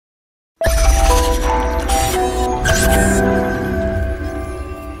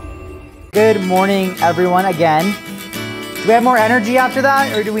Good morning, everyone, again. Do we have more energy after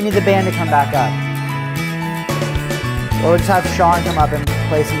that, or do we need the band to come back up? Or we'll just have Sean come up and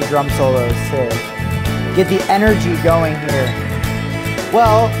play some drum solos to get the energy going here.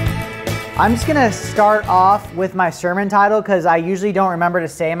 Well, I'm just gonna start off with my sermon title because I usually don't remember to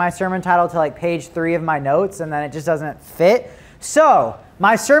say my sermon title to like page 3 of my notes, and then it just doesn't fit. So,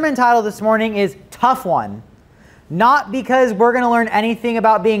 my sermon title this morning is Tough One. Not because we're going to learn anything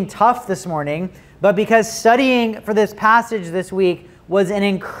about being tough this morning, but because studying for this passage this week was an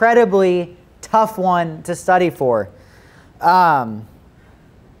incredibly tough one to study for. I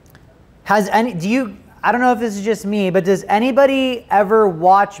don't know if this is just me, but does anybody ever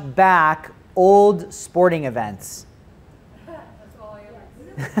watch back old sporting events? That's all I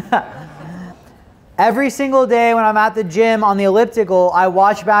ever do. Every single day when I'm at the gym on the elliptical, I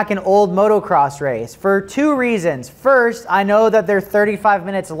watch back an old motocross race for 2 reasons. First, I know that they're 35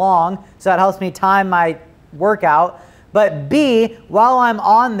 minutes long, so that helps me time my workout. But B, while I'm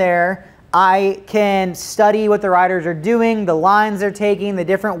on there, I can study what the riders are doing, the lines they're taking, the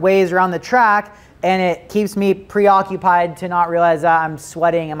different ways around the track, and it keeps me preoccupied to not realize that I'm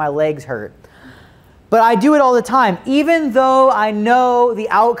sweating and my legs hurt. But I do it all the time. Even though I know the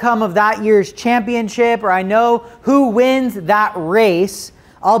outcome of that year's championship, or I know who wins that race,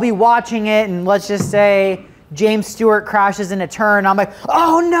 I'll be watching it, and let's just say James Stewart crashes in a turn. I'm like,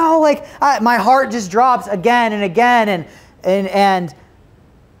 oh no, my heart just drops again and again. And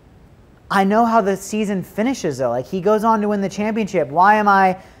I know how the season finishes though. Like, he goes on to win the championship. Why am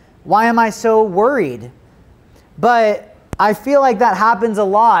I so worried? But I feel like that happens a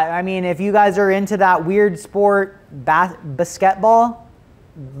lot. I mean, if you guys are into that weird sport, basketball,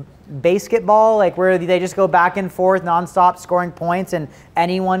 like where they just go back and forth nonstop scoring points and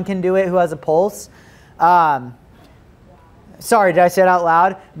anyone can do it who has a pulse. Sorry, did I say it out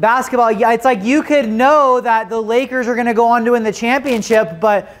loud? Basketball, yeah, it's like you could know that the Lakers are going to go on to win the championship,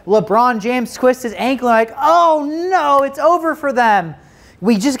 but LeBron James twists his ankle and like, oh no, it's over for them.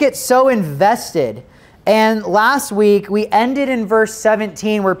 We just get so invested. And last week, we ended in verse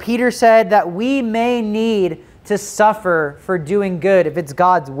 17 where Peter said that we may need to suffer for doing good if it's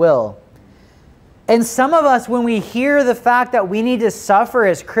God's will. And some of us, when we hear the fact that we need to suffer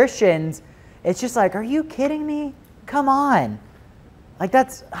as Christians, it's just like, are you kidding me? Come on.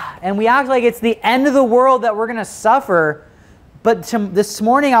 And we act like it's the end of the world that we're going to suffer. But this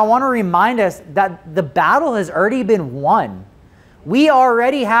morning, I want to remind us that the battle has already been won. We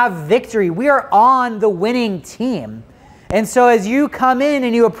already have victory. We are on the winning team. And so as you come in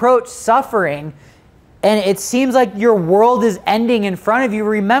and you approach suffering, and it seems like your world is ending in front of you,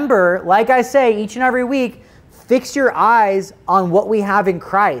 remember, like I say each and every week, fix your eyes on what we have in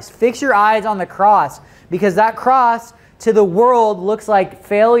Christ. Fix your eyes on the cross, because that cross to the world looks like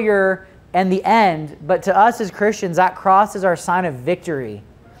failure and the end. But to us as Christians, that cross is our sign of victory.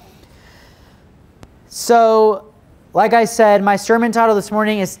 So, like I said, my sermon title this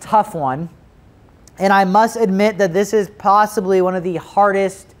morning is Tough One. And I must admit that this is possibly one of the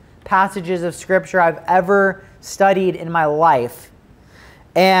hardest passages of Scripture I've ever studied in my life.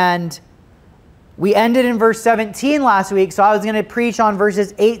 And we ended in verse 17 last week, so I was going to preach on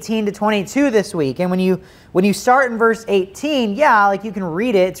verses 18 to 22 this week. And when you start in verse 18, yeah, like you can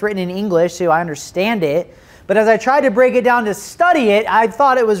read it. It's written in English, so I understand it. But as I tried to break it down to study it, I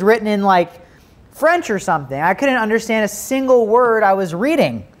thought it was written in like French or something. I couldn't understand a single word I was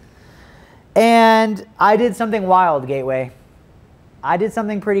reading. And I did something wild, Gateway. I did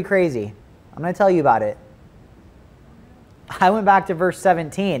something pretty crazy. I'm going to tell you about it. I went back to verse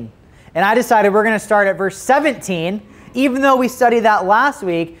 17. And I decided we're going to start at verse 17, even though we studied that last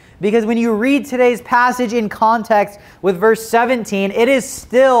week, because when you read today's passage in context with verse 17, it is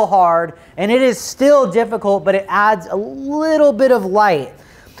still hard and it is still difficult, but it adds a little bit of light.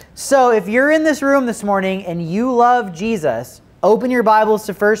 So if you're in this room this morning and you love Jesus, open your Bibles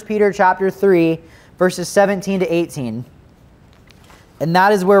to 1 Peter chapter 3, verses 17 to 18. And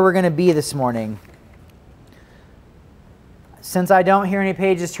that is where we're going to be this morning. Since I don't hear any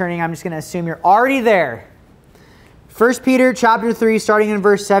pages turning, I'm just going to assume you're already there. 1 Peter chapter 3, starting in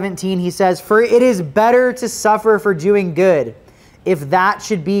verse 17, he says, "For it is better to suffer for doing good, if that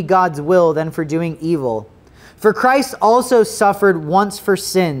should be God's will, than for doing evil. For Christ also suffered once for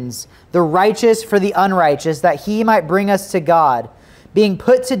sins, the righteous for the unrighteous, that he might bring us to God, being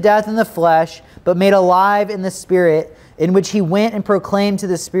put to death in the flesh, but made alive in the Spirit, in which he went and proclaimed to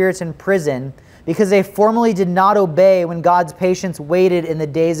the spirits in prison, because they formerly did not obey when God's patience waited in the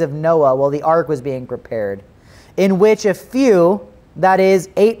days of Noah while the ark was being prepared, in which a few, that is,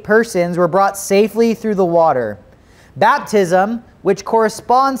 8 persons, were brought safely through the water. Baptism, which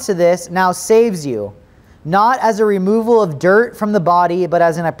corresponds to this, now saves you, not as a removal of dirt from the body, but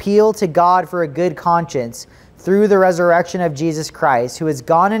as an appeal to God for a good conscience through the resurrection of Jesus Christ, who has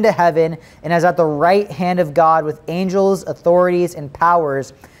gone into heaven and is at the right hand of God with angels, authorities, and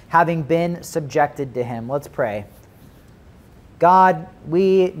powers, having been subjected to him. Let's pray. God,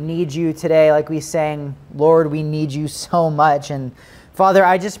 we need you today. Like we sang, Lord, we need you so much. And Father,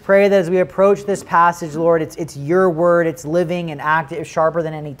 I just pray that as we approach this passage, Lord, it's your word. It's living and active, sharper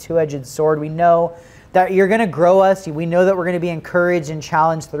than any two-edged sword. We know that you're going to grow us. We know that we're going to be encouraged and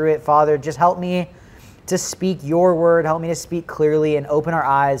challenged through it. Father, just help me to speak your word. Help me to speak clearly and open our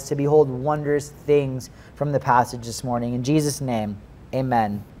eyes to behold wondrous things from the passage this morning. In Jesus' name,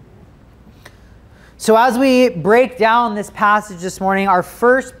 amen. So as we break down this passage this morning, our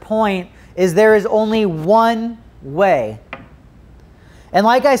first point is there is only one way. And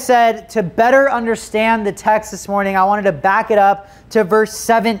like I said, to better understand the text this morning, I wanted to back it up to verse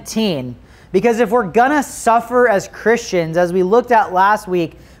 17. Because if we're going to suffer as Christians, as we looked at last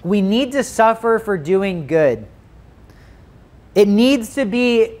week, we need to suffer for doing good. It needs to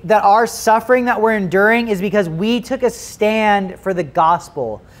be that our suffering that we're enduring is because we took a stand for the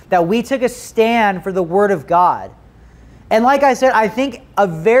gospel, that we took a stand for the word of God. And like I said, I think a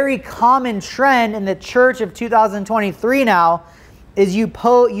very common trend in the church of 2023 now is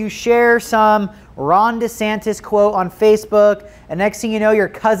you share some Ron DeSantis quote on Facebook, and next thing you know, your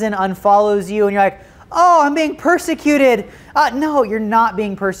cousin unfollows you, and you're like, oh, I'm being persecuted. No, you're not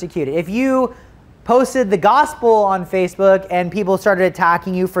being persecuted. If you posted the gospel on Facebook and people started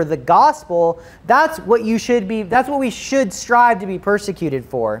attacking you for the gospel, that's what you should be, that's what we should strive to be persecuted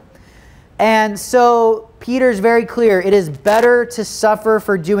for. And so Peter's very clear, it is better to suffer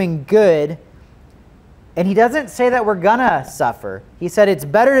for doing good. And he doesn't say that we're gonna suffer. He said it's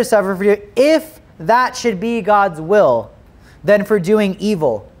better to suffer for if that should be God's will than for doing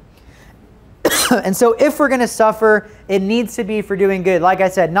evil. And so if we're going to suffer, it needs to be for doing good. Like I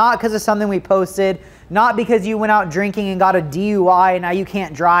said, not because of something we posted, not because you went out drinking and got a DUI and now you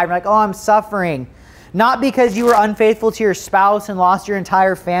can't drive. You're like, oh, I'm suffering. Not because you were unfaithful to your spouse and lost your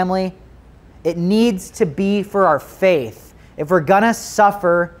entire family. It needs to be for our faith. If we're going to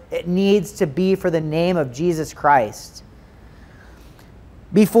suffer, it needs to be for the name of Jesus Christ.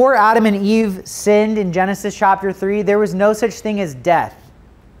 Before Adam and Eve sinned in Genesis chapter 3, there was no such thing as death.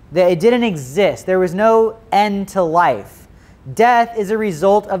 It didn't exist. There was no end to life. Death is a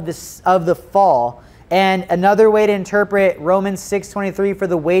result of the fall. And another way to interpret Romans 6:23, for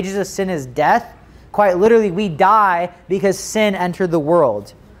the wages of sin is death. Quite literally, we die because sin entered the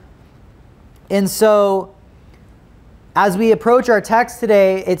world. And so, as we approach our text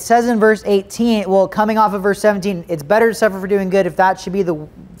today, it says in verse 18, well, coming off of verse 17, it's better to suffer for doing good if that should be the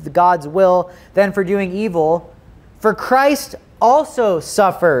God's will than for doing evil. For Christ also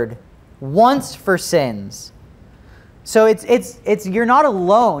suffered once for sins. So it's you're not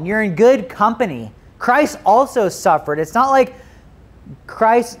alone. You're in good company. Christ also suffered. It's not like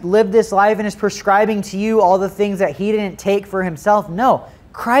Christ lived this life and is prescribing to you all the things that he didn't take for himself. No,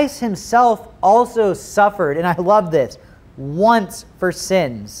 Christ himself also suffered, and I love this, once for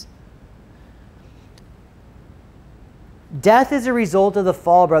sins. Death is a result of the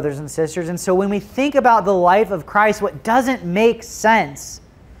fall, brothers and sisters. And so when we think about the life of Christ, what doesn't make sense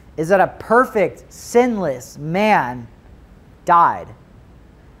is that a perfect, sinless man died.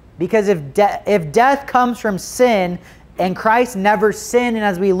 Because if death comes from sin, and Christ never sinned, and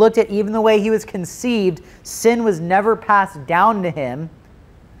as we looked at even the way he was conceived, sin was never passed down to him,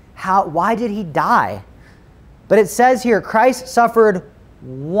 why did he die? But it says here, Christ suffered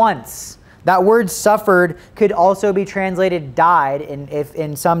once. That word suffered could also be translated died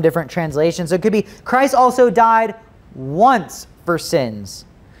in some different translations. So it could be Christ also died once for sins.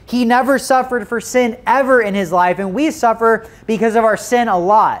 He never suffered for sin ever in his life, and we suffer because of our sin a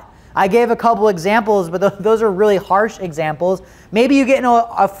lot. I gave a couple examples, but those are really harsh examples. Maybe you get in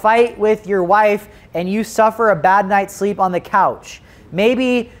a fight with your wife and you suffer a bad night's sleep on the couch.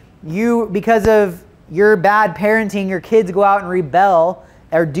 Maybe you, because of your bad parenting, your kids go out and rebel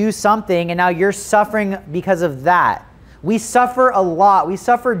or do something, and now you're suffering because of that. We suffer a lot. We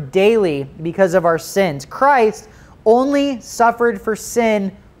suffer daily because of our sins. Christ only suffered for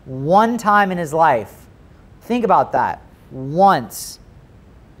sin one time in his life. Think about that. Once.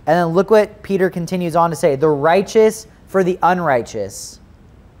 And then look what Peter continues on to say. The righteous for the unrighteous.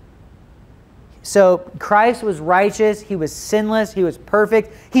 So Christ was righteous. He was sinless. He was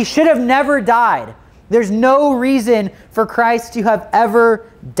perfect. He should have never died. There's no reason for Christ to have ever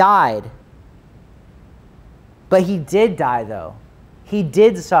died. But he did die, though. He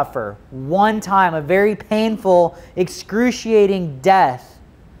did suffer one time, a very painful, excruciating death.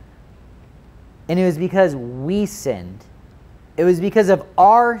 And it was because we sinned. It was because of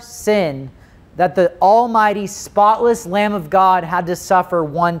our sin that the almighty, spotless Lamb of God had to suffer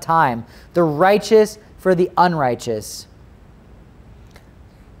one time, the righteous for the unrighteous.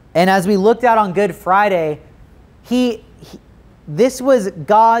 And as we looked at on Good Friday, this was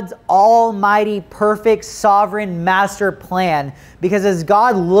God's almighty, perfect, sovereign master plan. Because as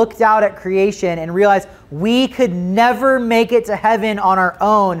God looked out at creation and realized we could never make it to heaven on our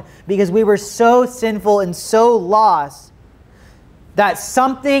own because we were so sinful and so lost, that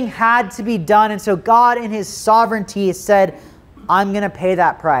something had to be done. And so God in his sovereignty said, I'm going to pay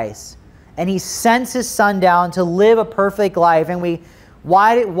that price. And he sends his son down to live a perfect life. And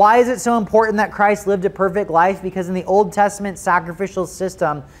why is it so important that Christ lived a perfect life? Because in the Old Testament sacrificial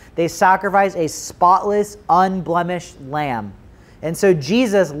system, they sacrificed a spotless, unblemished lamb. And so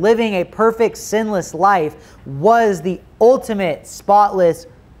Jesus living a perfect, sinless life was the ultimate, spotless,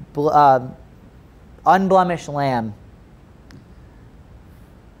 unblemished lamb.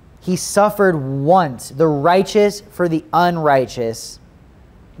 He suffered once, the righteous for the unrighteous,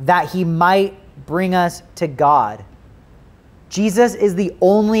 that he might bring us to God. Jesus is the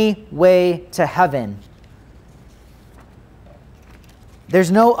only way to heaven. There's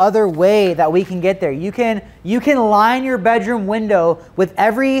no other way that we can get there. You can line your bedroom window with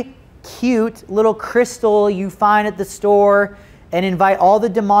every cute little crystal you find at the store and invite all the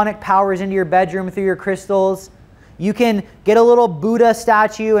demonic powers into your bedroom through your crystals. You can get a little Buddha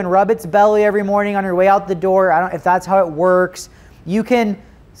statue and rub its belly every morning on your way out the door. I don't know if that's how it works. You can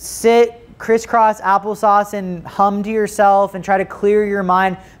sit crisscross applesauce and hum to yourself and try to clear your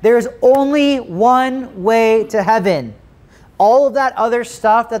mind. There's only one way to heaven. All of that other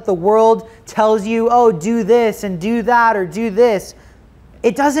stuff that the world tells you, oh, do this and do that or do this,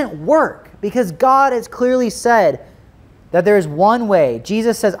 it doesn't work because God has clearly said that there is one way.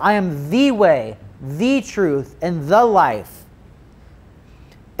 Jesus says, I am the way, the truth, and the life.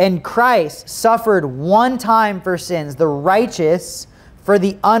 And Christ suffered one time for sins, the righteous for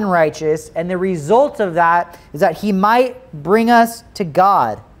the unrighteous, and the result of that is that he might bring us to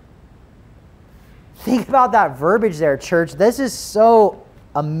God. Think about that verbiage there, church. This is so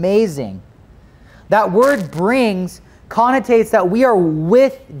amazing. That word brings connotates that we are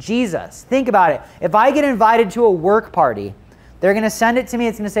with Jesus. Think about it. If I get invited to a work party, they're going to send it to me.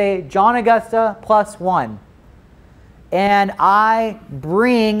 It's going to say, Jon Augusta +1. And I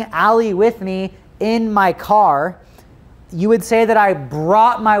bring Allie with me in my car. You would say that I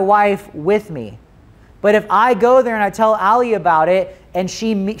brought my wife with me. But if I go there and I tell Allie about it and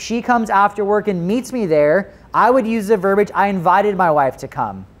she comes after work and meets me there, I would use the verbiage, I invited my wife to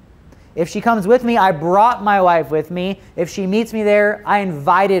come. If she comes with me, I brought my wife with me. If she meets me there, I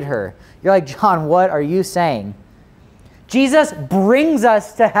invited her. You're like, John, what are you saying? Jesus brings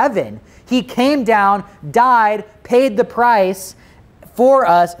us to heaven. He came down, died, paid the price for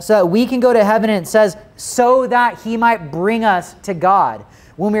us so that we can go to heaven, and it says, so that he might bring us to God.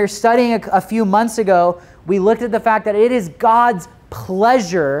 When we were studying a few months ago, we looked at the fact that it is God's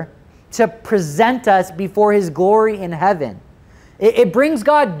pleasure to present us before his glory in heaven. It brings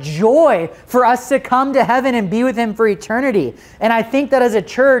God joy for us to come to heaven and be with him for eternity. And I think that as a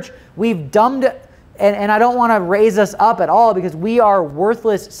church, we've dumbed, and I don't want to raise us up at all because we are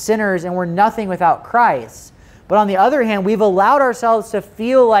worthless sinners and we're nothing without Christ. But on the other hand, we've allowed ourselves to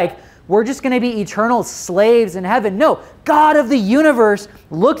feel like we're just going to be eternal slaves in heaven. No, God of the universe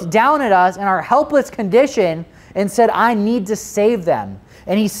looked down at us in our helpless condition and said, I need to save them.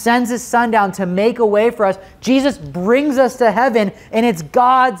 And he sends his son down to make a way for us. Jesus brings us to heaven, and it's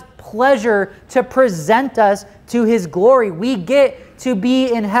God's pleasure to present us to his glory. We get to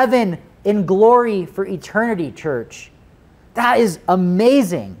be in heaven in glory for eternity, church. That is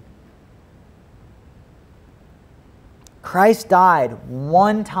amazing. Christ died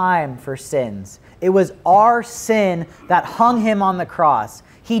one time for sins. It was our sin that hung him on the cross.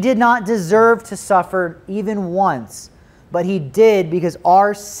 He did not deserve to suffer even once, but he did because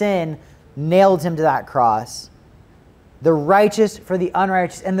our sin nailed him to that cross. The righteous for the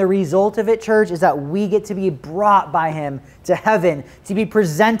unrighteous. And the result of it, church, is that we get to be brought by him to heaven, to be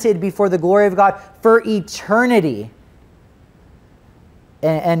presented before the glory of God for eternity.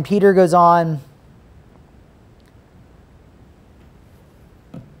 And Peter goes on,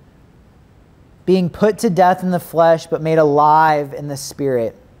 being put to death in the flesh, but made alive in the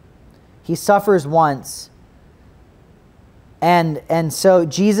spirit. He suffers once. And so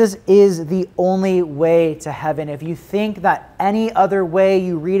Jesus is the only way to heaven. If you think that any other way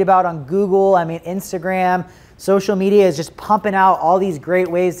you read about on Google, Instagram, Social media is just pumping out all these great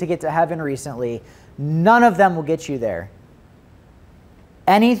ways to get to heaven recently. None of them will get you there.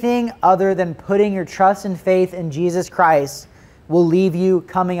 Anything other than putting your trust and faith in Jesus Christ will leave you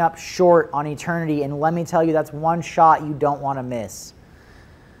coming up short on eternity. And let me tell you, that's one shot you don't want to miss.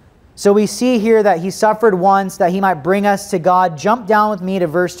 So we see here that he suffered once that he might bring us to God. Jump down with me to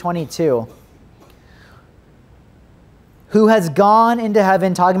verse 22. Who has gone into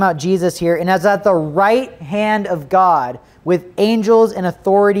heaven, talking about Jesus here, and is at the right hand of God with angels and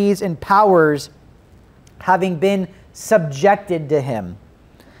authorities and powers having been subjected to him.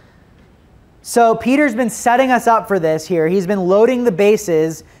 So Peter's been setting us up for this here. He's been loading the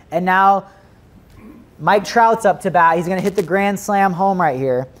bases, and now Mike Trout's up to bat. He's going to hit the grand slam home right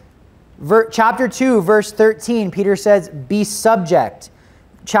here. Chapter 2, verse 13, Peter says, be subject.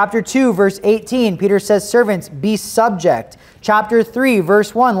 Chapter 2, verse 18, Peter says, servants, be subject. Chapter 3,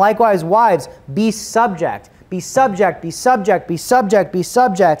 verse 1, likewise, wives, be subject. Be subject, be subject, be subject, be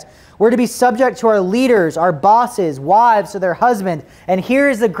subject. We're to be subject to our leaders, our bosses, wives to their husband. And here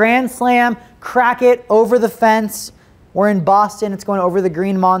is the grand slam, crack it over the fence. We're in Boston. It's going over the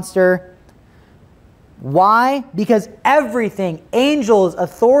Green Monster. Why? Because everything, angels,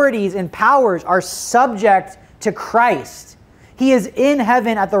 authorities, and powers are subject to Christ. He is in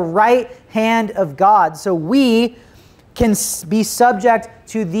heaven at the right hand of God. So we can be subject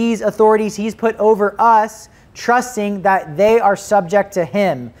to these authorities he's put over us, trusting that they are subject to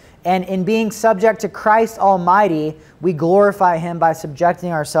him. And in being subject to Christ Almighty, we glorify him by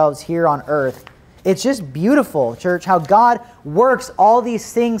subjecting ourselves here on earth. It's just beautiful, church, how God works all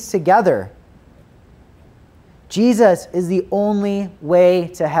these things together. Jesus is the only way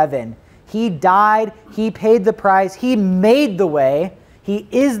to heaven. He died, he paid the price, he made the way, he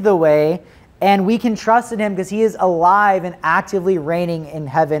is the way, and we can trust in him because he is alive and actively reigning in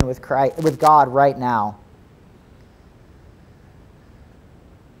heaven with God right now.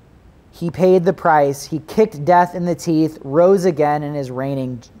 He paid the price, he kicked death in the teeth, rose again, and is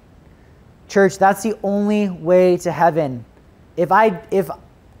reigning. Church, that's the only way to heaven. If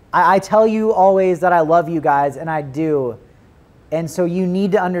I tell you always that I love you guys, and I do. And so you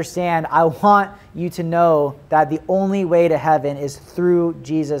need to understand, I want you to know that the only way to heaven is through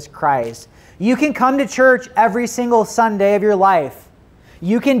Jesus Christ. You can come to church every single Sunday of your life.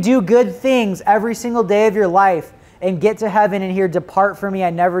 You can do good things every single day of your life and get to heaven and hear, depart from me,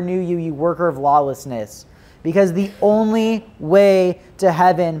 I never knew you, you worker of lawlessness. Because the only way to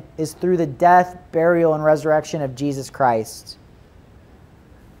heaven is through the death, burial, and resurrection of Jesus Christ.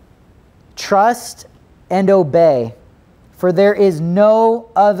 Trust and obey, for there is no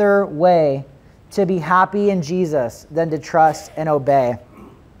other way to be happy in Jesus than to trust and obey.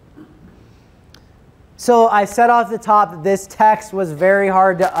 So I said off the top that this text was very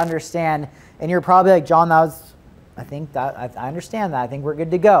hard to understand, and you're probably like, John, I understand that. I think we're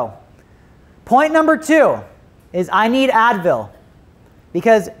good to go. Point number 2 is I need Advil,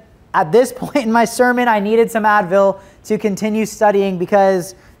 because at this point in my sermon, I needed some Advil to continue studying,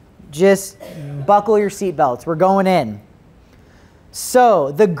 because just buckle your seatbelts. We're going in.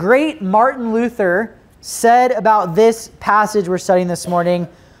 So, the great Martin Luther said about this passage we're studying this morning,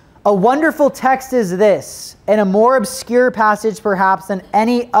 a wonderful text is this, and a more obscure passage perhaps than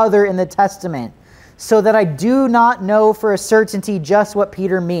any other in the Testament, so that I do not know for a certainty just what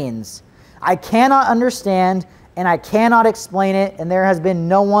Peter means. I cannot understand, and I cannot explain it, and there has been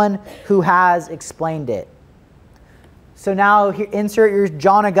no one who has explained it. So now here, insert your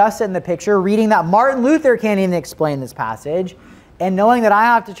Jon Augusta in the picture, reading that Martin Luther can't even explain this passage, and knowing that I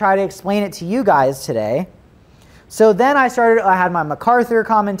have to try to explain it to you guys today. So then I had my MacArthur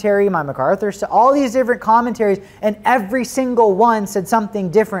commentary, all these different commentaries, and every single one said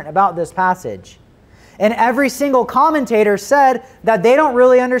something different about this passage. And every single commentator said that they don't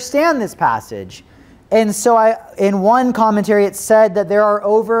really understand this passage. And so in one commentary, it said that there are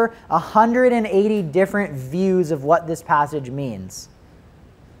over 180 different views of what this passage means.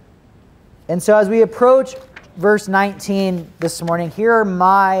 And so as we approach verse 19 this morning, here are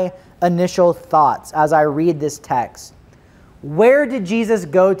my initial thoughts as I read this text. Where did Jesus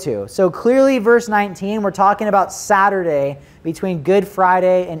go to? So clearly verse 19, we're talking about Saturday between Good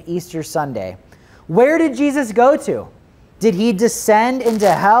Friday and Easter Sunday. Where did Jesus go to? Did he descend into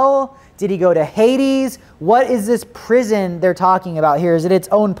hell? Did he go to Hades? What is this prison they're talking about here? Is it its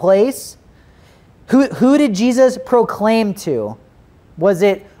own place? Who did Jesus proclaim to? Was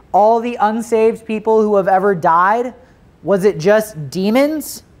it all the unsaved people who have ever died? Was it just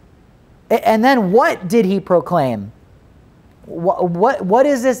demons? And then what did he proclaim? What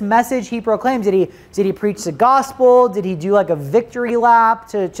is this message he proclaimed? Did he preach the gospel? Did he do like a victory lap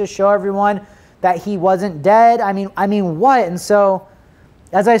to show everyone that he wasn't dead? I mean, what? And so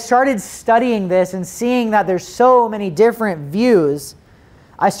as I started studying this and seeing that there's so many different views,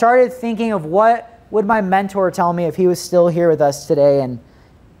 I started thinking of what would my mentor tell me if he was still here with us today. And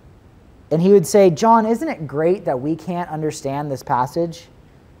he would say, John, isn't it great that we can't understand this passage?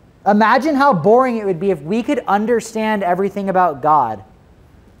 Imagine how boring it would be if we could understand everything about God.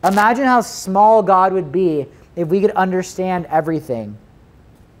 Imagine how small God would be if we could understand everything.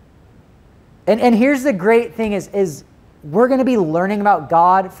 And here's the great thing is we're going to be learning about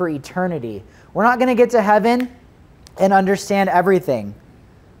God for eternity. We're not going to get to heaven and understand everything.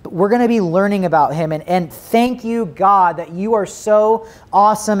 But we're going to be learning about him. And thank you, God, that you are so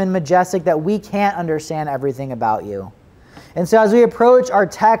awesome and majestic that we can't understand everything about you. And so as we approach our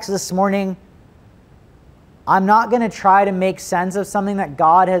text this morning, I'm not going to try to make sense of something that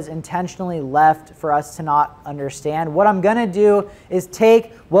God has intentionally left for us to not understand. What I'm going to do is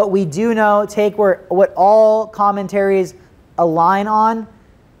take what we do know, take what all commentaries align on,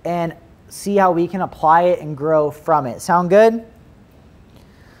 and see how we can apply it and grow from it. Sound good?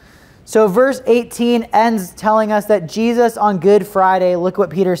 So verse 18 ends telling us that Jesus on Good Friday, look what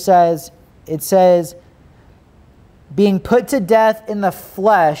Peter says. It says, being put to death in the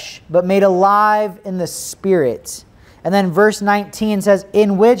flesh, but made alive in the spirit. And then verse 19 says,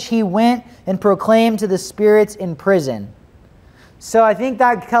 in which he went and proclaimed to the spirits in prison. So I think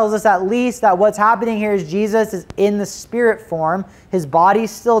that tells us at least that what's happening here is Jesus is in the spirit form. His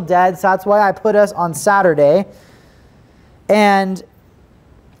body's still dead, so that's why I put us on Saturday. And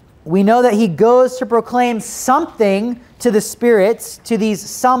we know that he goes to proclaim something to the spirits, to these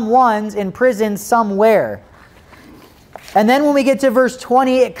someones in prison somewhere. And then when we get to verse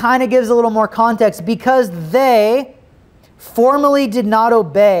 20, it kind of gives a little more context. Because they formerly did not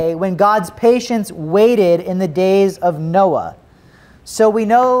obey when God's patience waited in the days of Noah. So we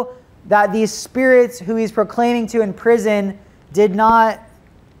know that these spirits who he's proclaiming to in prison did not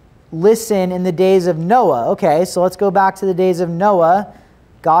listen in the days of Noah. Okay, so let's go back to the days of Noah.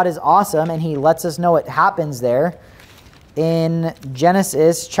 God is awesome, and he lets us know what happens there. In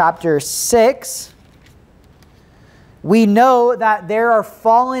Genesis chapter 6... we know that there are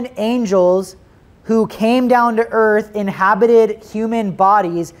fallen angels who came down to earth, inhabited human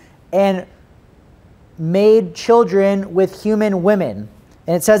bodies, and made children with human women.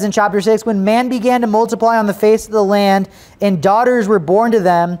 And it says in chapter 6, when man began to multiply on the face of the land, and daughters were born to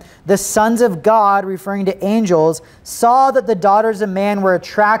them, the sons of God, referring to angels, saw that the daughters of man were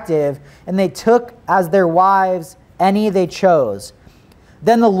attractive, and they took as their wives any they chose.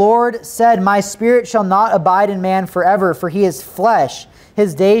 Then the Lord said, my spirit shall not abide in man forever, for he is flesh.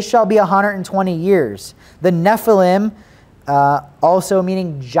 His days shall be 120 years. The Nephilim, also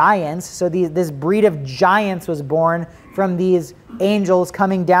meaning giants, so this breed of giants was born from these angels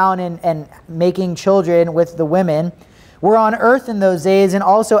coming down and making children with the women, were on earth in those days, and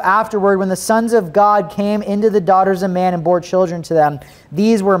also afterward when the sons of God came into the daughters of man and bore children to them.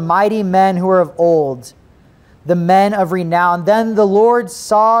 These were mighty men who were of old, the men of renown. Then the Lord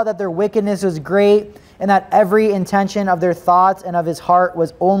saw that their wickedness was great, and that every intention of their thoughts and of his heart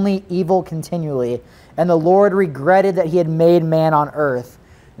was only evil continually. And the Lord regretted that he had made man on earth.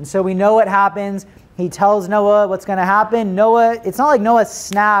 And so we know what happens. He tells Noah what's going to happen. Noah, it's not like Noah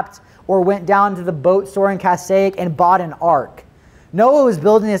snapped or went down to the boat store in Castaic and bought an ark. Noah was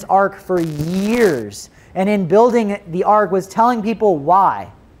building this ark for years. And in building the ark was telling people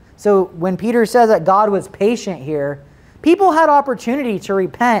why. So when Peter says that God was patient here, people had opportunity to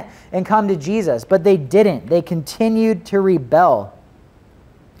repent and come to Jesus, but they didn't. They continued to rebel.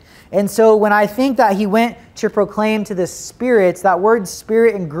 And so when I think that he went to proclaim to the spirits, that word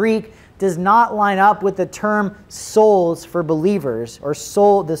spirit in Greek does not line up with the term souls for believers, or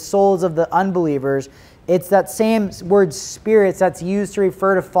the souls of the unbelievers. It's that same word spirits that's used to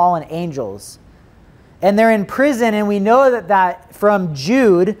refer to fallen angels. And they're in prison, and we know that from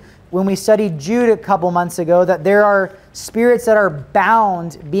Jude, when we studied Jude a couple months ago, that there are spirits that are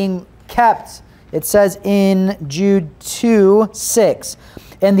bound, being kept. It says in Jude 2:6,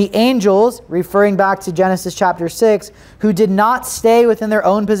 and the angels, referring back to Genesis chapter 6, who did not stay within their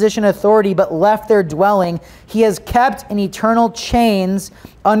own position of authority, but left their dwelling, he has kept in eternal chains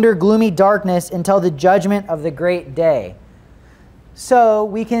under gloomy darkness until the judgment of the great day. So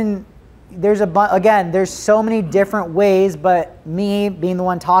we can... there's so many different ways, but me being the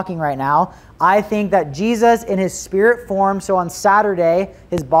one talking right now, I think that Jesus in his spirit form, so on Saturday,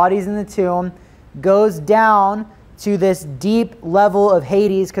 his body's in the tomb, goes down to this deep level of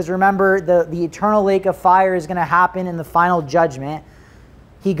Hades, because remember, the eternal lake of fire is going to happen in the final judgment.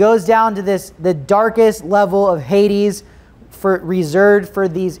 He goes down to the darkest level of Hades, reserved for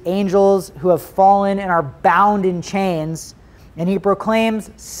these angels who have fallen and are bound in chains, and he proclaims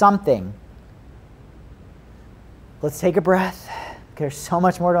something. Let's take a breath. There's so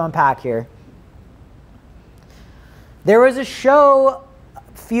much more to unpack here. There was a show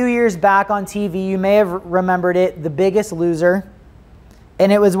a few years back on TV, you may have remembered it, The Biggest Loser.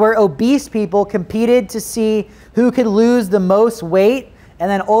 And it was where obese people competed to see who could lose the most weight, and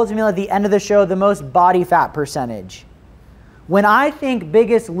then ultimately at the end of the show, the most body fat percentage. When I think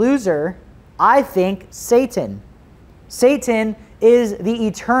Biggest Loser, I think Satan. Satan is the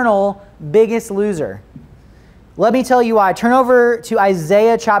eternal biggest loser. Let me tell you why. Turn over to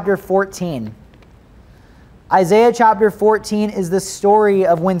Isaiah chapter 14. Isaiah chapter 14 is the story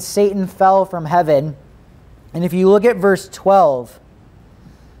of when Satan fell from heaven. And if you look at verse 12,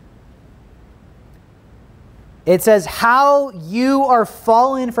 it says, "How you are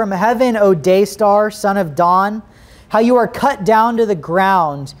fallen from heaven, O day star, son of dawn. How you are cut down to the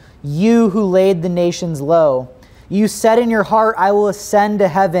ground, you who laid the nations low. You said in your heart, I will ascend to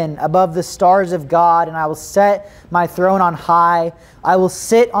heaven above the stars of God, and I will set my throne on high. I will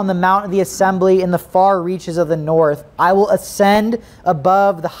sit on the mount of the assembly in the far reaches of the north. I will ascend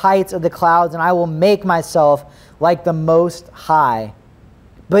above the heights of the clouds, and I will make myself like the Most High.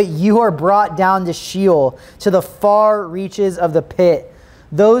 But you are brought down to Sheol, to the far reaches of the pit.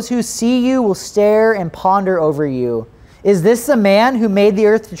 Those who see you will stare and ponder over you. Is this the man who made the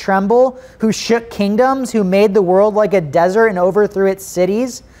earth to tremble, who shook kingdoms, who made the world like a desert and overthrew its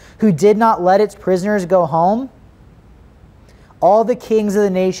cities, who did not let its prisoners go home? All the kings of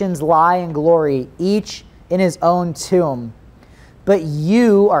the nations lie in glory, each in his own tomb. But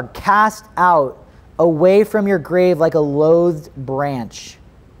you are cast out away from your grave like a loathed branch."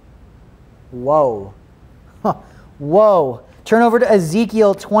 Whoa. Whoa. Turn over to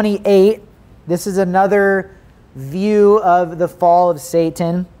Ezekiel 28. This is another view of the fall of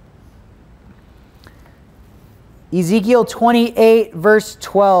Satan. Ezekiel 28 verse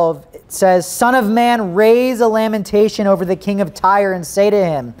 12, it says, "Son of man, raise a lamentation over the king of Tyre and say to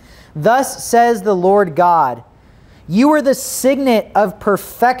him, thus says the Lord God, you are the signet of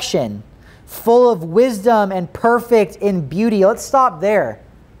perfection, full of wisdom and perfect in beauty." Let's stop there.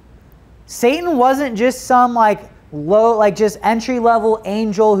 Satan wasn't just some just entry-level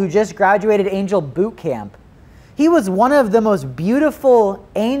angel who just graduated angel boot camp. He was one of the most beautiful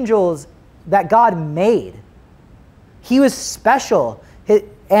angels that God made. He was special.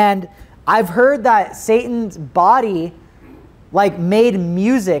 And I've heard that Satan's body made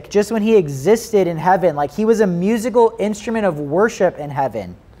music just when he existed in heaven. Like he was a musical instrument of worship in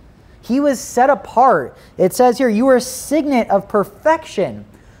heaven. He was set apart. It says here, you are a signet of perfection,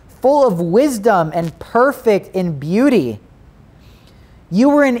 full of wisdom and perfect in beauty. You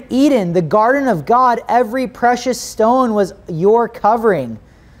were in Eden, the garden of God. Every precious stone was your covering.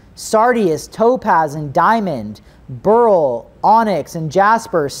 Sardius, topaz, and diamond, beryl, onyx, and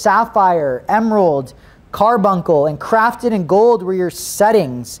jasper, sapphire, emerald, carbuncle, and crafted in gold were your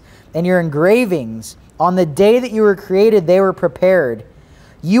settings and your engravings. On the day that you were created, they were prepared.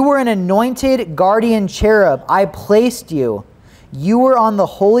 You were an anointed guardian cherub. I placed you. You were on the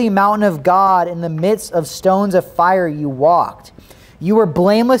holy mountain of God. In the midst of stones of fire you walked. You were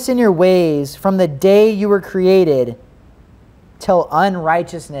blameless in your ways from the day you were created till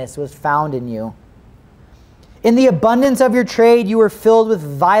unrighteousness was found in you. In the abundance of your trade you were filled with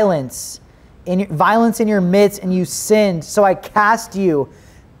violence in your midst, and you sinned. So I cast you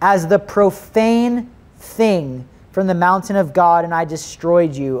as the profane thing from the mountain of God, and I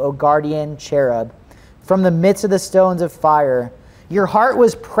destroyed you, O guardian cherub, from the midst of the stones of fire. Your heart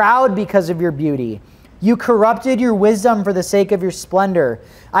was proud because of your beauty. You corrupted your wisdom for the sake of your splendor.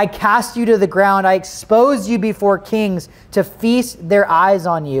 I cast you to the ground. I exposed you before kings to feast their eyes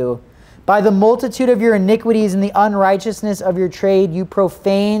on you. By the multitude of your iniquities and the unrighteousness of your trade, you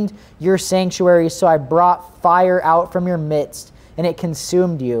profaned your sanctuary. So I brought fire out from your midst, and it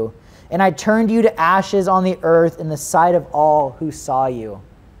consumed you. And I turned you to ashes on the earth in the sight of all who saw you.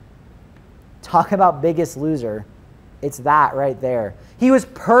 Talk about biggest loser. It's that right there. He was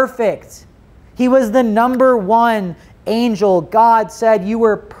perfect. He was the number one angel. God said, you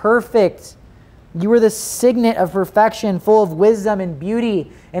were perfect. You were the signet of perfection, full of wisdom and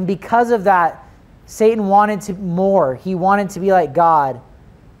beauty. And because of that, Satan wanted more. He wanted to be like God.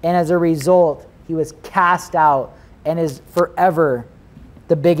 And as a result, he was cast out and is forever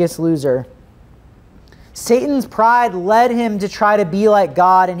the biggest loser. Satan's pride led him to try to be like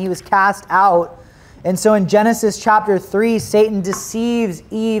God, and he was cast out. And so in Genesis chapter 3, Satan deceives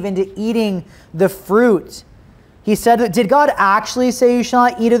Eve into eating the fruit. He said, did God actually say you shall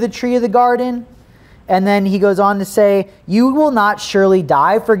not eat of the tree of the garden? And then he goes on to say, you will not surely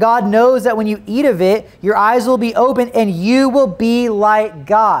die, for God knows that when you eat of it, your eyes will be opened and you will be like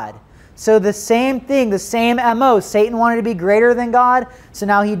God. So the same thing, the same MO. Satan wanted to be greater than God, so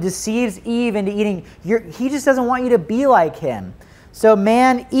now he deceives Eve into eating. He just doesn't want you to be like him. So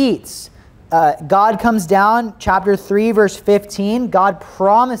man eats. God comes down, chapter 3, verse 15. God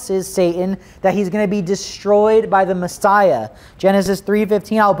promises Satan that he's going to be destroyed by the Messiah. Genesis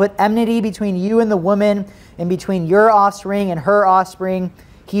 3:15, I'll put enmity between you and the woman, and between your offspring and her offspring.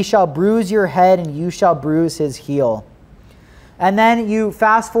 He shall bruise your head, and you shall bruise his heel. And then you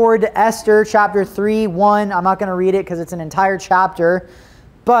fast forward to Esther, chapter 3:1. I'm not going to read it because it's an entire chapter.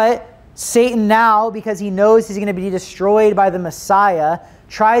 But Satan now, because he knows he's going to be destroyed by the Messiah,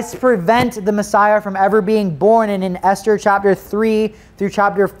 tries to prevent the Messiah from ever being born. And in Esther chapter 3 through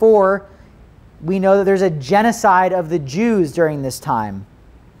chapter 4, we know that there's a genocide of the Jews during this time.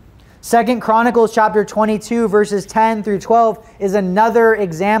 2 Chronicles chapter 22 verses 10 through 12 is another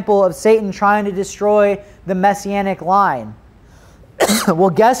example of Satan trying to destroy the Messianic line. Well,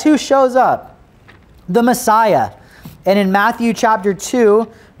 guess who shows up? The Messiah. And in Matthew chapter 2,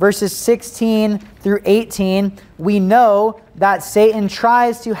 verses 16 through 18, we know that Satan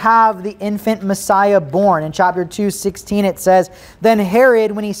tries to have the infant Messiah born. In chapter 2:16 it says, then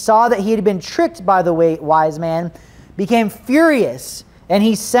Herod, when he saw that he had been tricked by the wise man, became furious, and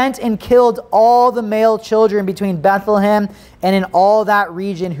he sent and killed all the male children between Bethlehem and in all that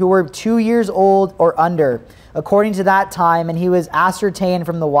region who were 2 years old or under, according to that time, and he was ascertained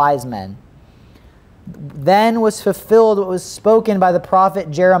from the wise men. Then was fulfilled what was spoken by the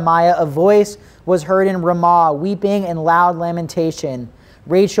prophet Jeremiah. A voice was heard in Ramah, weeping and loud lamentation.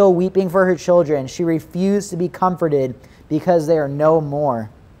 Rachel weeping for her children. She refused to be comforted because they are no more.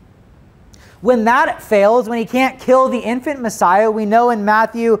 When that fails, when he can't kill the infant Messiah, we know in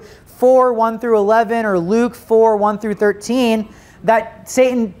Matthew 4:1 through 11 or Luke 4:1 through 13 that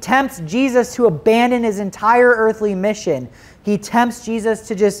Satan tempts Jesus to abandon his entire earthly mission. He tempts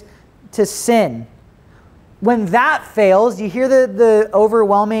Jesus to sin. When that fails, you hear the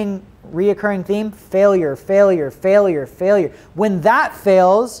overwhelming reoccurring theme? Failure, failure, failure, failure. When that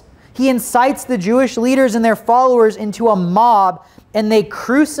fails, he incites the Jewish leaders and their followers into a mob, and they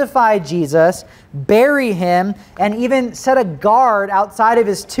crucify Jesus, bury him, and even set a guard outside of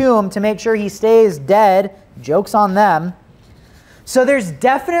his tomb to make sure he stays dead. Joke's on them. So there's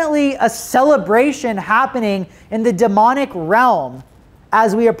definitely a celebration happening in the demonic realm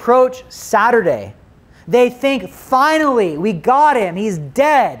as we approach Saturday. They think, finally, we got him. He's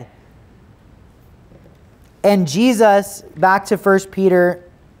dead. And Jesus, back to 1 Peter,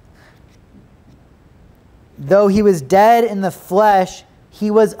 though he was dead in the flesh, he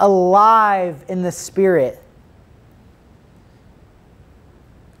was alive in the spirit.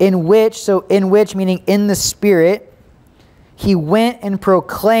 In which meaning in the spirit, he went and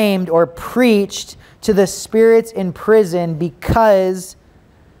proclaimed or preached to the spirits in prison because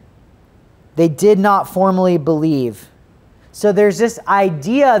they did not formally believe. So there's this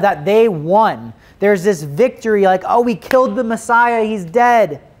idea that they won. There's this victory, like, oh, we killed the Messiah, he's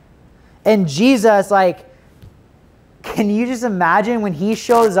dead. And Jesus, like, can you just imagine when he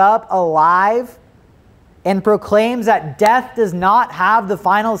shows up alive and proclaims that death does not have the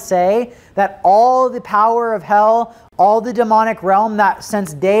final say, that all the power of hell, all the demonic realm that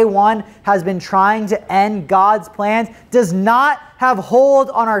since day one has been trying to end God's plans, does not have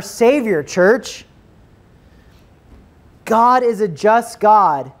hold on our Savior, church. God is a just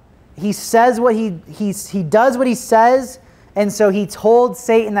God. He says what he does what he says, and so he told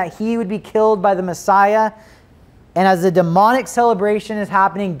Satan that he would be killed by the Messiah. And as the demonic celebration is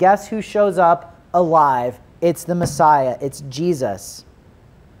happening, guess who shows up alive? It's the Messiah. It's Jesus.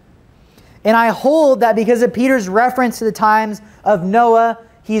 And I hold that because of Peter's reference to the times of Noah,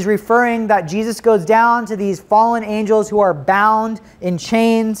 he's referring that Jesus goes down to these fallen angels who are bound in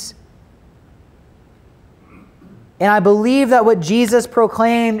chains. And I believe that what Jesus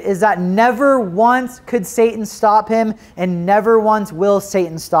proclaimed is that never once could Satan stop him, and never once will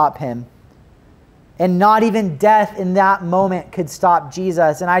Satan stop him. And not even death in that moment could stop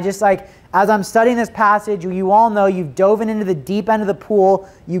Jesus. And I just as I'm studying this passage, you all know you've dove into the deep end of the pool,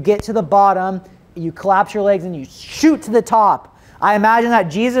 you get to the bottom, you collapse your legs and you shoot to the top. I imagine that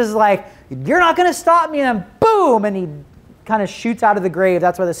Jesus is like, you're not going to stop me, and then boom, and he kind of shoots out of the grave.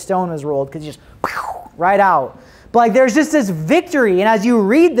 That's why the stone was rolled, because he just right out. But there's just this victory, and as you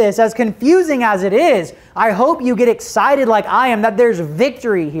read this, as confusing as it is, I hope you get excited like I am that there's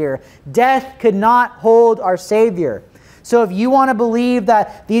victory here. Death could not hold our Savior. So if you want to believe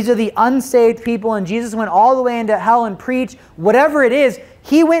that these are the unsaved people and Jesus went all the way into hell and preached, whatever it is,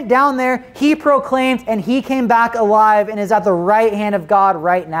 he went down there, he proclaimed, and he came back alive and is at the right hand of God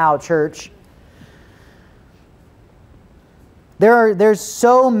right now, church. There's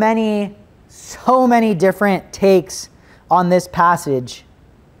so many different takes on this passage.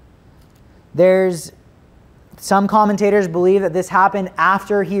 Some commentators believe that this happened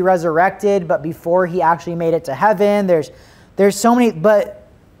after he resurrected, but before he actually made it to heaven. There's so many, but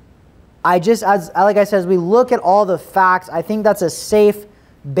like I said, as we look at all the facts, I think that's a safe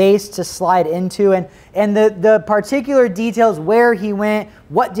base to slide into. And the particular details, where he went,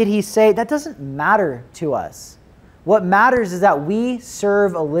 what did he say, that doesn't matter to us. What matters is that we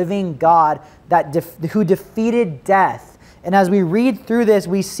serve a living God who defeated death. And as we read through this,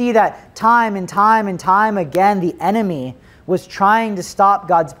 we see that time and time and time again, the enemy was trying to stop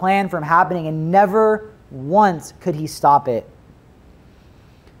God's plan from happening, and never once could he stop it.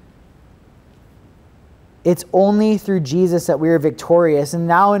 It's only through Jesus that we are victorious. And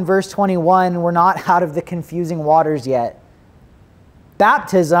now in verse 21, we're not out of the confusing waters yet.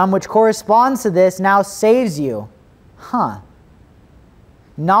 Baptism, which corresponds to this, now saves you.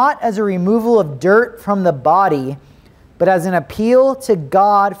 Not as a removal of dirt from the body, but as an appeal to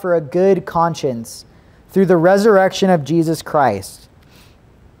God for a good conscience through the resurrection of Jesus Christ.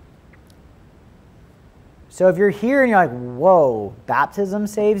 So if you're here and you're like, whoa, baptism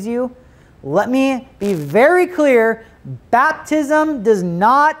saves you? Let me be very clear. Baptism does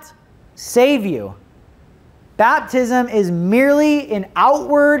not save you. Baptism is merely an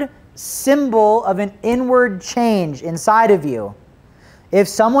outward symbol of an inward change inside of you. If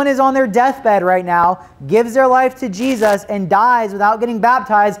someone is on their deathbed right now, gives their life to Jesus, and dies without getting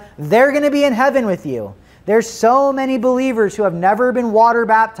baptized, they're going to be in heaven with you. There's so many believers who have never been water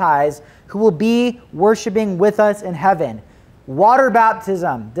baptized who will be worshiping with us in heaven. Water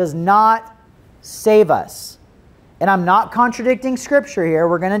baptism does not save us. And I'm not contradicting Scripture here.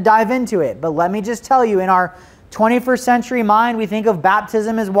 We're going to dive into it. But let me just tell you, in our 21st century mind, we think of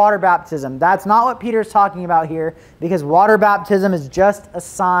baptism as water baptism. That's not what Peter's talking about here, because water baptism is just a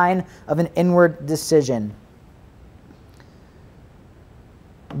sign of an inward decision.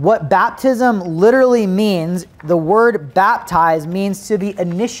 What baptism literally means, the word baptize means to be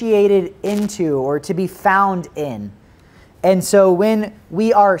initiated into or to be found in. And so when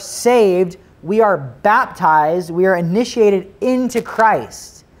we are saved, we are baptized, we are initiated into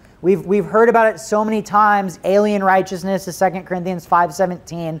Christ. We've heard about it so many times, alien righteousness, is 2 Corinthians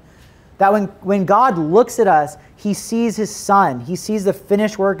 5:17, that when God looks at us, he sees his Son. He sees the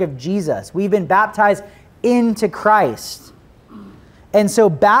finished work of Jesus. We've been baptized into Christ. And so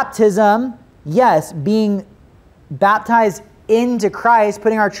baptism, yes, being baptized into Christ,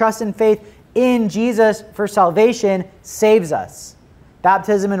 putting our trust and faith in Jesus for salvation, saves us.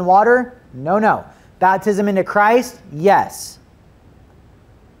 Baptism in water? No. Baptism into Christ? Yes.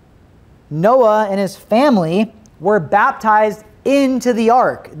 Noah and his family were baptized into the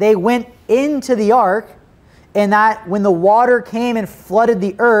ark. They went into the ark, and that when the water came and flooded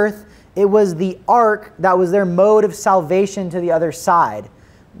the earth, it was the ark that was their mode of salvation to the other side.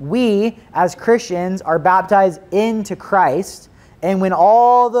 We, as Christians, are baptized into Christ, and when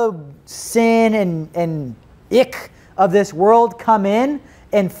all the sin and ick of this world come in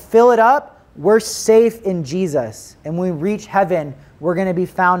and fill it up, we're safe in Jesus. And when we reach heaven, we're going to be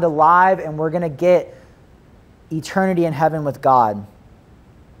found alive, and we're going to get eternity in heaven with God.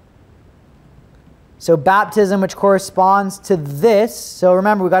 So baptism, which corresponds to this, so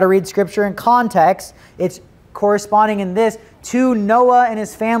remember, we've got to read Scripture in context. It's corresponding in this to Noah and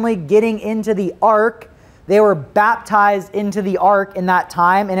his family getting into the ark. They were baptized into the ark in that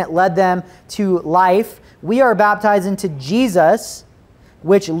time, and it led them to life. We are baptized into Jesus,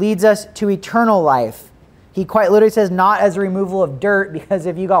 which leads us to eternal life. He quite literally says, not as a removal of dirt, because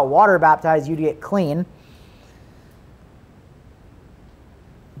if you got water baptized, you'd get clean,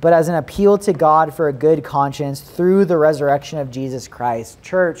 but as an appeal to God for a good conscience through the resurrection of Jesus Christ.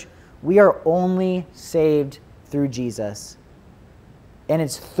 Church, we are only saved through Jesus. And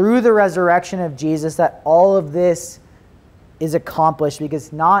it's through the resurrection of Jesus that all of this is accomplished,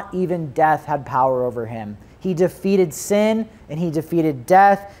 because not even death had power over him. He defeated sin and he defeated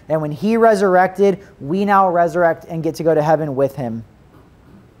death. And when he resurrected, we now resurrect and get to go to heaven with him.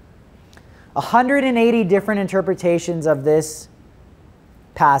 180 different interpretations of this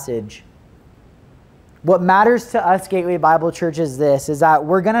passage. What matters to us, Gateway Bible Church, is this, is that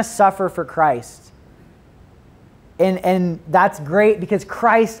we're going to suffer for Christ. And that's great, because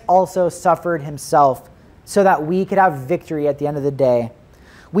Christ also suffered himself so that we could have victory at the end of the day.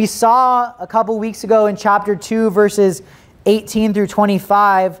 We saw a couple weeks ago in chapter 2, verses 18 through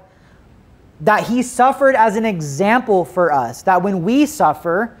 25, that he suffered as an example for us, that when we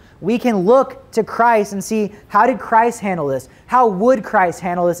suffer, we can look to Christ and see, how did Christ handle this? How would Christ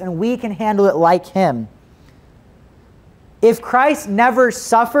handle this? And we can handle it like him. If Christ never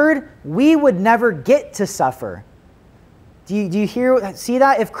suffered, we would never get to suffer. Do you see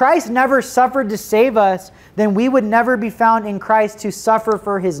that? If Christ never suffered to save us, then we would never be found in Christ to suffer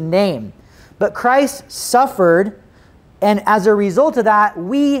for his name. But Christ suffered, and as a result of that,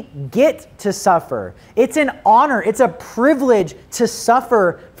 we get to suffer. It's an honor, it's a privilege to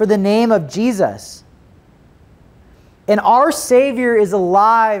suffer for the name of Jesus. And our Savior is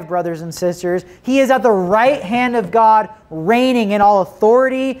alive, brothers and sisters. He is at the right hand of God, reigning in all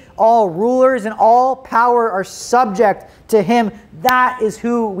authority. All rulers and all power are subject to him. That is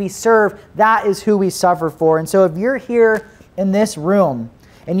who we serve. That is who we suffer for. And so if you're here in this room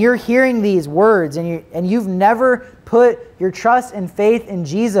and you're hearing these words and you've never put your trust and faith in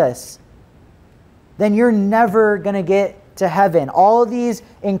Jesus, then you're never going to get to heaven. All of these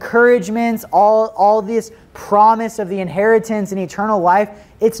encouragements, all this promise of the inheritance and eternal life,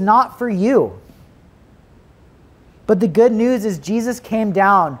 it's not for you. But the good news is Jesus came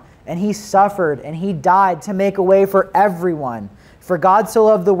down and he suffered and he died to make a way for everyone. For God so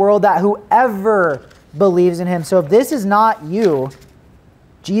loved the world that whoever believes in him. So if this is not you,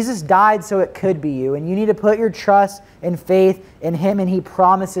 Jesus died so it could be you, and you need to put your trust and faith in him, and he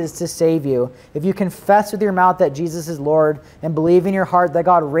promises to save you. If you confess with your mouth that Jesus is Lord and believe in your heart that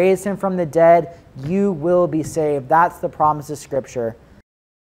God raised him from the dead, you will be saved. That's the promise of Scripture.